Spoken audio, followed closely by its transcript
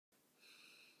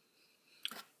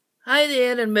Hi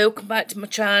there and welcome back to my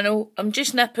channel. I'm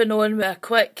just nipping on with a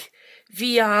quick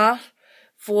VR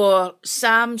for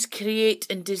Sam's Create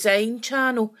and Design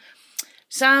channel.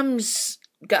 Sam's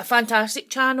got a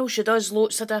fantastic channel. She does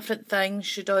lots of different things.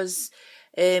 She does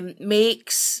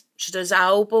makes, she does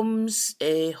albums,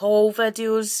 haul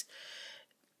videos.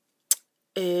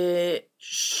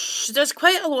 She does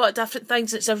quite a lot of different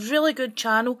things. It's a really good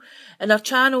channel and her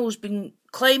channel's been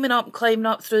climbing up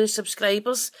through the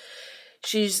subscribers.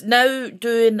 She's now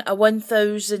doing a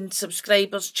 1,000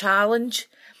 subscribers challenge.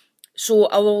 So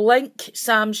I will link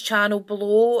Sam's channel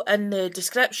below in the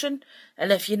description.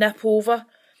 And if you nip over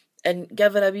and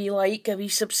give her a wee like, a wee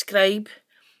subscribe,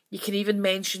 you can even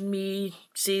mention me,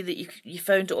 say that you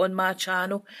found it on my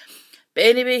channel. But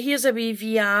anyway, here's a wee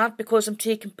VR because I'm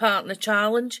taking part in the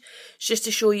challenge. It's just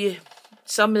to show you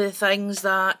some of the things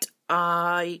that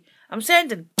I'm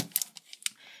sending.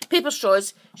 Paper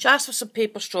straws. She asked for some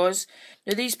paper straws.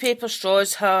 Now these paper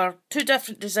straws are two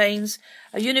different designs,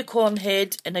 a unicorn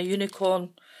head and a unicorn,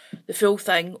 the full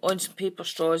thing, on some paper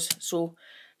straws. So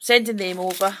sending them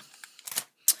over.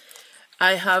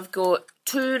 I have got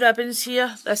two ribbons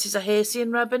here. This is a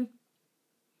Hessian ribbon.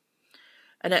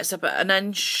 And it's about 1.5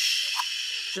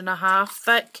 inches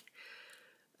thick.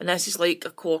 And this is like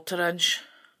 1/4 inch.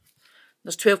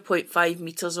 There's 12.5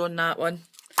 metres on that one.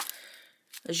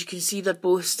 As you can see, they're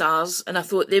both stars, and I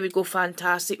thought they would go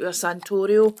fantastic with a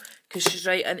Santorio, because she's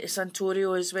right into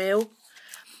Santorio as well.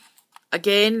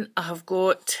 Again, I have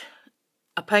got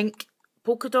a pink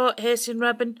polka dot Hessian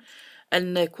ribbon,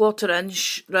 and the 1/4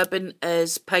 inch ribbon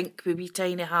is pink with wee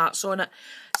tiny hearts on it.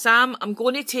 Sam, I'm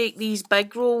going to take these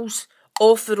big rolls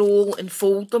off the roll and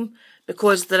fold them,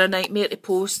 because they're a nightmare to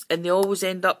post, and they always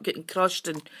end up getting crushed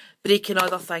and breaking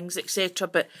other things, etc.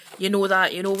 But you know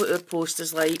that, you know what our post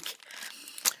is like.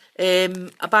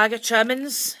 A bag of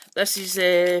trimmings. This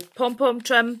is pom-pom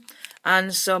trim and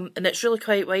it's really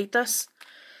quite wide, this.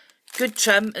 Good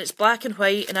trim, and it's black and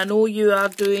white, and I know you are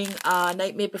doing a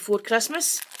Nightmare Before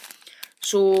Christmas,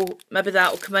 so maybe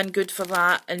that'll come in good for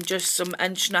that, and just some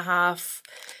 1.5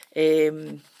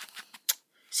 inch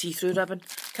see-through ribbon.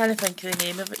 Can't think of the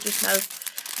name of it just now.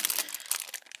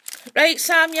 Right,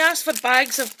 Sam, you asked for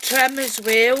bags of trim as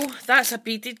well. That's a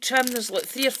beaded trim. There's like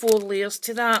 3 or 4 layers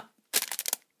to that.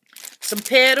 Some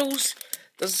pearls,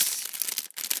 there's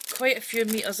quite a few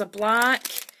metres of black,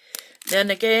 then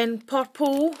again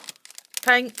purple,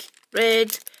 pink,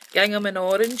 red, gingham and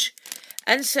orange.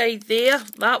 Inside there,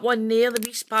 that one there, the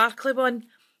wee sparkly one,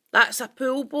 that's a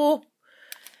pull bow,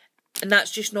 and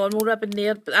that's just normal ribbon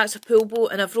there, but that's a pull bow,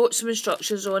 and I've wrote some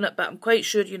instructions on it, but I'm quite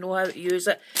sure you know how to use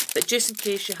it, but just in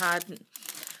case you hadn't,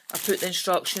 I put the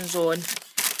instructions on.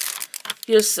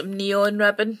 Here's some neon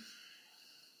ribbon,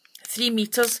 3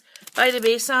 metres. By the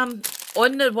way, Sam,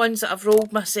 on the ones that I've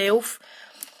rolled myself,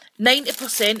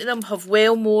 90% of them have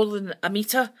well more than a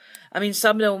metre. I mean,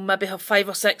 some of them maybe have 5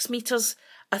 or 6 metres.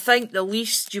 I think the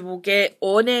least you will get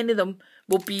on any of them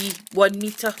will be 1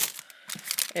 metre.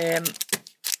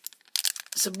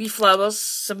 Some wee flowers,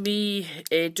 some wee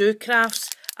do crafts.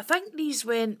 I think these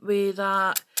went with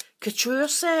that couture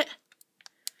set.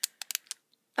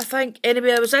 I think,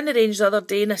 anyway, I was in the range the other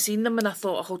day and I seen them and I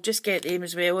thought, I'll just get them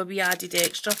as well, a wee added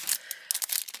extra.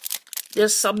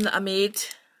 There's some that I made.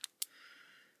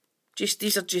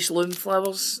 These are just loom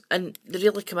flowers, and they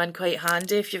really come in quite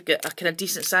handy if you've got a kind of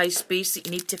decent sized space that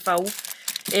you need to fill.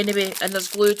 Anyway, and there's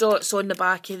glue dots on the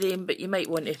back of them, but you might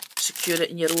want to secure it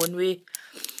in your own way.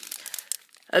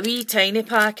 A wee tiny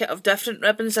packet of different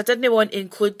ribbons. I didn't want to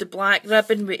include the black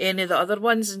ribbon with any of the other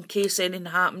ones in case anything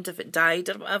happened if it died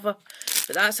or whatever.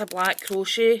 But that's a black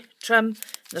crochet trim.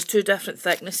 There's 2 different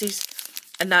thicknesses.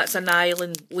 And that's a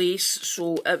nylon lace,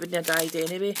 so it wouldn't have died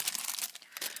anyway.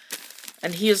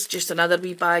 And here's just another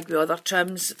wee bag with other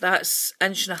trims. That's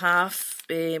 1.5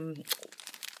 inch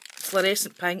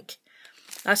fluorescent pink.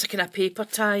 That's a kind of paper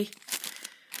tie.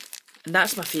 And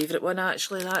that's my favourite one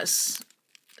actually.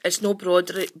 It's no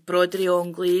broderie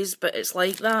anglaise, but it's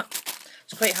like that.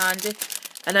 It's quite handy.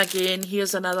 And again,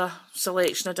 here's another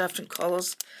selection of different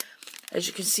colours. As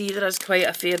you can see, there is quite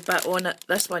a fair bit on it.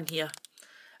 This one here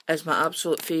is my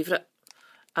absolute favourite.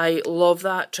 I love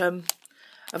that trim.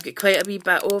 I've got quite a wee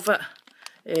bit of it.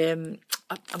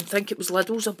 I think it was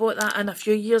Lidl's I bought that in a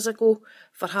few years ago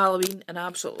for Halloween, and I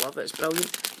absolutely love it. It's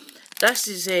brilliant. This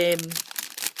is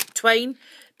twine,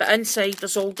 but inside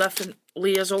there's all different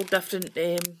layers, all different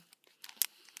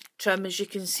trim, as you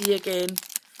can see again,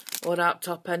 all wrapped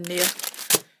up in there.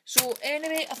 So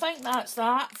anyway, I think that's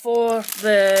that for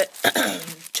the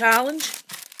challenge,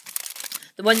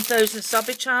 the 1,000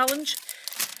 subby challenge.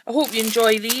 I hope you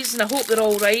enjoy these, and I hope they're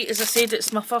alright. As I said,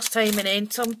 it's my first time in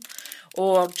Entham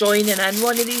or joining in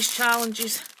one of these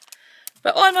challenges.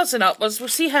 But onwards and upwards, we'll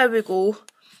see how we go.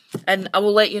 And I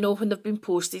will let you know when they've been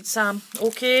posted, Sam.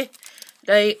 Okay?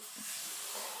 Right.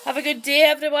 Have a good day,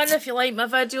 everyone. If you like my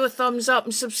video, thumbs up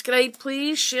and subscribe,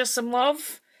 please. Share some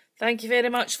love. Thank you very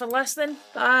much for listening.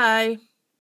 Bye.